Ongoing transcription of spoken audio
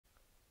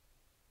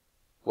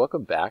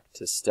Welcome back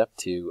to step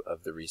 2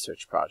 of the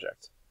research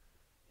project.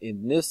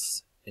 In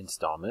this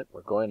installment,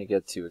 we're going to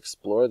get to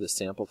explore the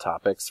sample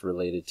topics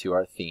related to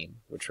our theme,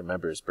 which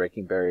remember is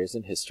breaking barriers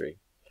in history,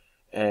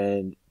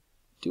 and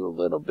do a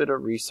little bit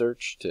of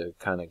research to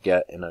kind of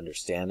get an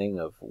understanding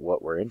of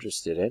what we're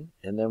interested in,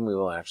 and then we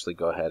will actually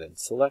go ahead and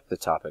select the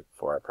topic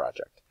for our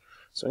project.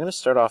 So I'm going to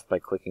start off by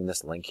clicking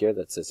this link here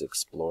that says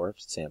Explore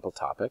Sample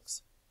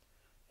Topics,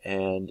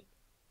 and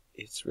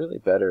it's really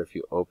better if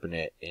you open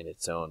it in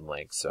its own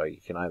link. So you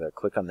can either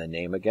click on the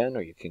name again,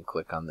 or you can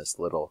click on this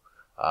little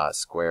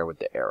square with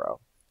the arrow.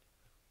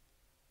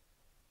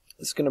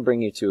 This is going to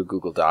bring you to a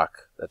Google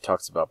Doc that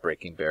talks about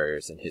breaking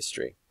barriers in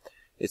history.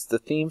 It's the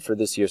theme for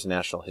this year's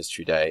National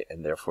History Day,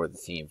 and therefore the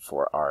theme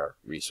for our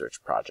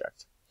research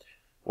project.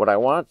 What I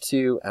want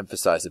to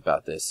emphasize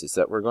about this is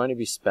that we're going to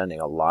be spending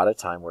a lot of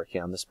time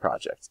working on this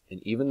project,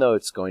 and even though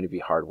it's going to be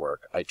hard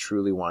work, I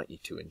truly want you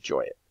to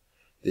enjoy it.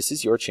 This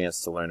is your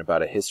chance to learn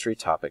about a history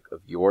topic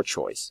of your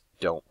choice.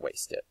 Don't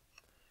waste it.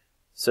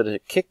 So to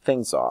kick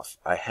things off,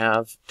 I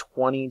have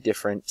 20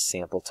 different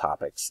sample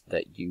topics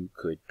that you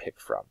could pick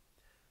from.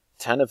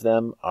 10 of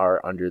them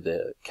are under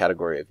the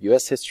category of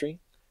U.S. history,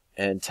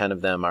 and 10 of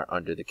them are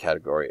under the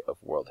category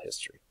of world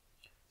history.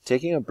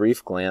 Taking a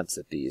brief glance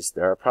at these,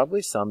 there are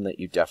probably some that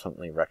you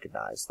definitely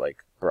recognize,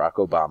 like Barack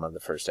Obama, the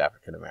first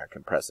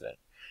African-American president,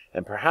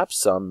 and perhaps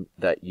some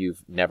that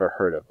you've never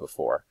heard of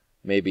before.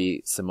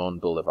 Maybe Simón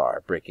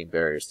Bolívar, breaking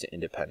barriers to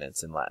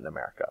independence in Latin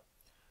America.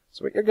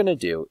 So what you're going to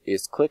do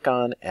is click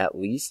on at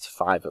least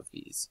 5 of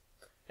these.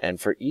 And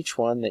for each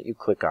one that you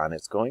click on,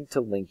 it's going to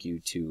link you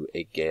to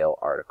a Gale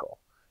article.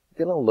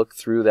 You're going to look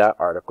through that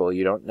article.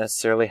 You don't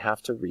necessarily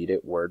have to read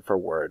it word for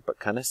word, but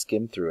kind of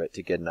skim through it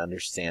to get an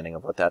understanding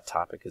of what that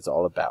topic is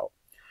all about.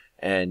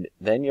 And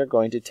then you're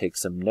going to take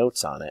some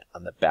notes on it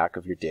on the back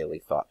of your daily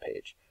thought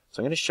page.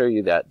 So I'm going to show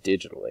you that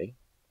digitally.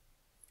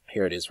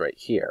 Here it is right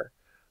here.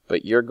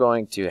 But you're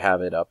going to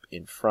have it up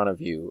in front of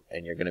you,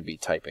 and you're going to be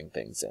typing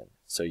things in.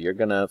 So you're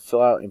going to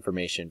fill out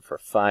information for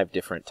 5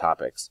 different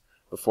topics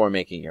before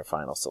making your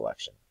final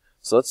selection.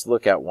 So let's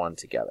look at one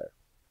together.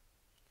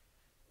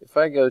 If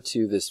I go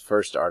to this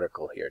first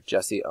article here,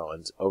 Jesse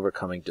Owens,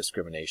 Overcoming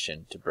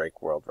Discrimination to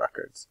Break World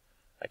Records,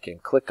 I can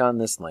click on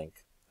this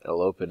link.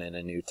 It'll open in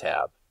a new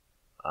tab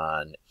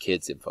on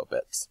Kids Info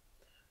Bits.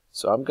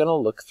 So I'm going to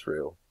look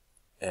through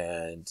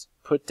and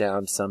put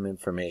down some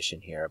information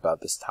here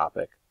about this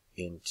topic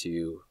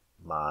into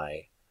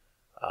my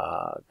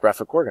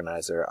graphic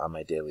organizer on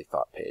my daily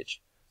thought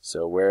page.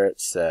 So where it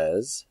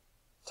says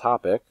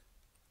topic,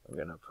 I'm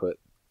going to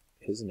put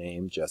his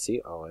name, Jesse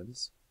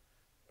Owens,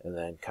 and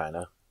then kind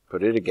of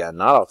put it again.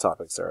 Not all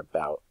topics are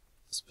about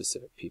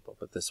specific people,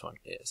 but this one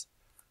is.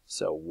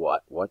 So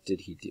what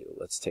did he do?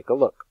 Let's take a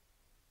look.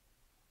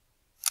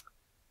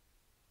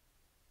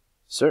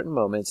 Certain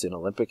moments in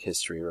Olympic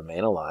history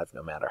remain alive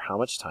no matter how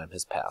much time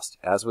has passed,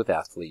 as with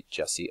athlete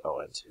Jesse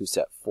Owens, who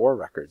set 4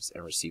 records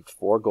and received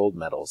 4 gold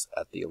medals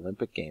at the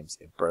Olympic Games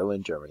in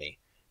Berlin, Germany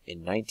in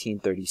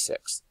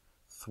 1936,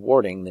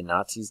 thwarting the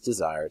Nazis'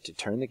 desire to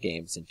turn the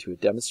Games into a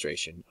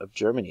demonstration of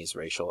Germany's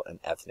racial and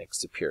ethnic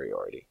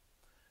superiority.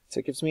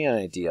 So it gives me an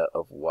idea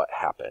of what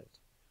happened.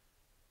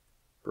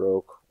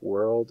 Broke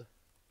world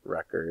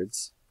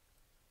records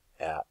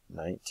at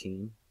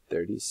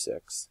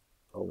 1936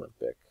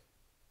 Olympic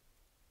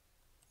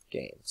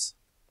Games.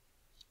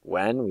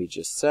 When? We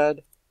just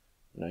said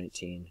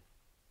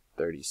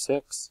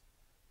 1936.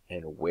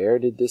 And where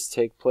did this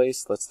take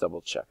place? Let's double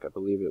check. I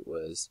believe it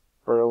was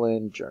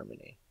Berlin,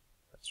 Germany.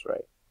 That's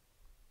right.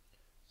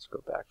 Let's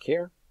go back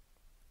here.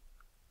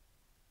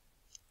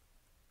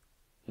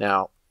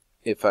 Now,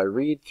 if I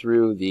read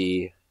through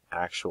the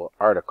actual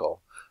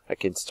article, I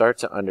can start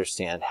to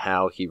understand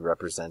how he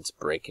represents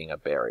breaking a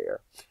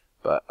barrier.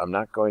 But I'm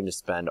not going to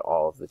spend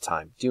all of the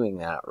time doing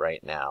that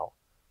right now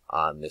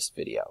on this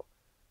video.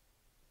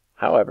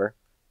 However,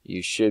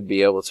 you should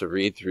be able to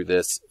read through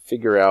this,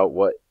 figure out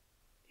what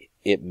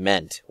it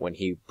meant when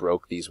he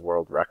broke these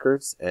world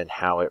records and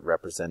how it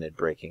represented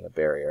breaking a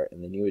barrier.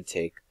 And then you would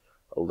take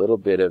a little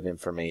bit of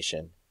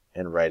information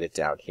and write it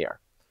down here.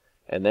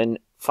 And then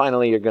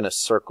finally, you're going to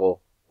circle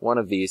one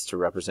of these to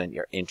represent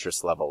your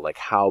interest level, like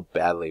how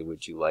badly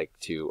would you like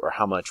to, or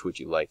how much would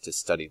you like to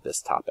study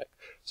this topic.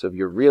 So if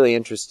you're really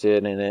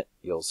interested in it,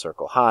 you'll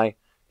circle high.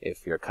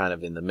 If you're kind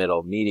of in the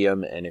middle,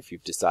 medium, and if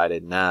you've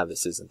decided, nah,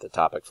 this isn't the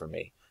topic for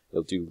me,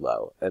 you'll do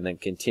low. And then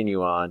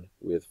continue on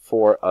with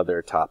 4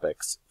 other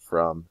topics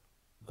from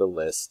the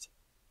list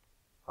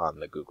on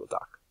the Google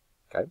Doc.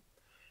 Okay?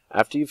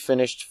 After you've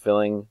finished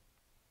filling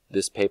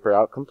this paper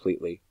out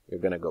completely, you're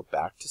going to go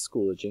back to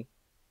Schoology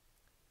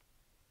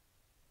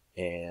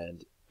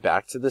and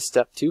back to the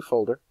Step 2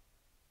 folder,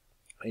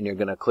 and you're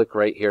going to click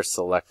right here,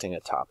 Selecting a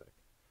Topic.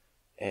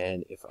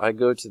 And if I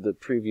go to the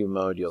preview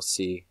mode, you'll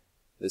see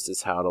this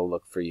is how it'll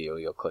look for you.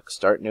 You'll click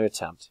Start New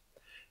Attempt.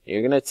 You're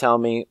going to tell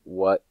me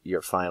what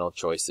your final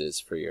choice is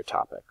for your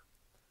topic.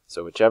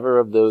 So whichever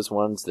of those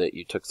ones that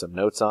you took some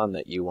notes on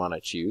that you want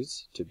to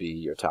choose to be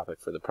your topic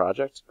for the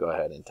project, go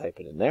ahead and type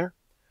it in there.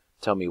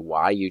 Tell me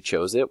why you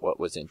chose it, what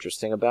was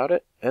interesting about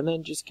it, and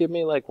then just give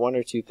me like 1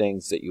 or 2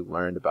 things that you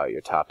learned about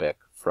your topic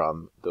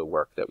from the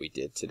work that we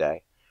did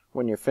today.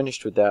 When you're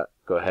finished with that,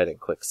 go ahead and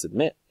click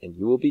submit, and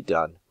you will be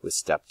done with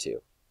step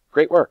 2.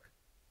 Great work!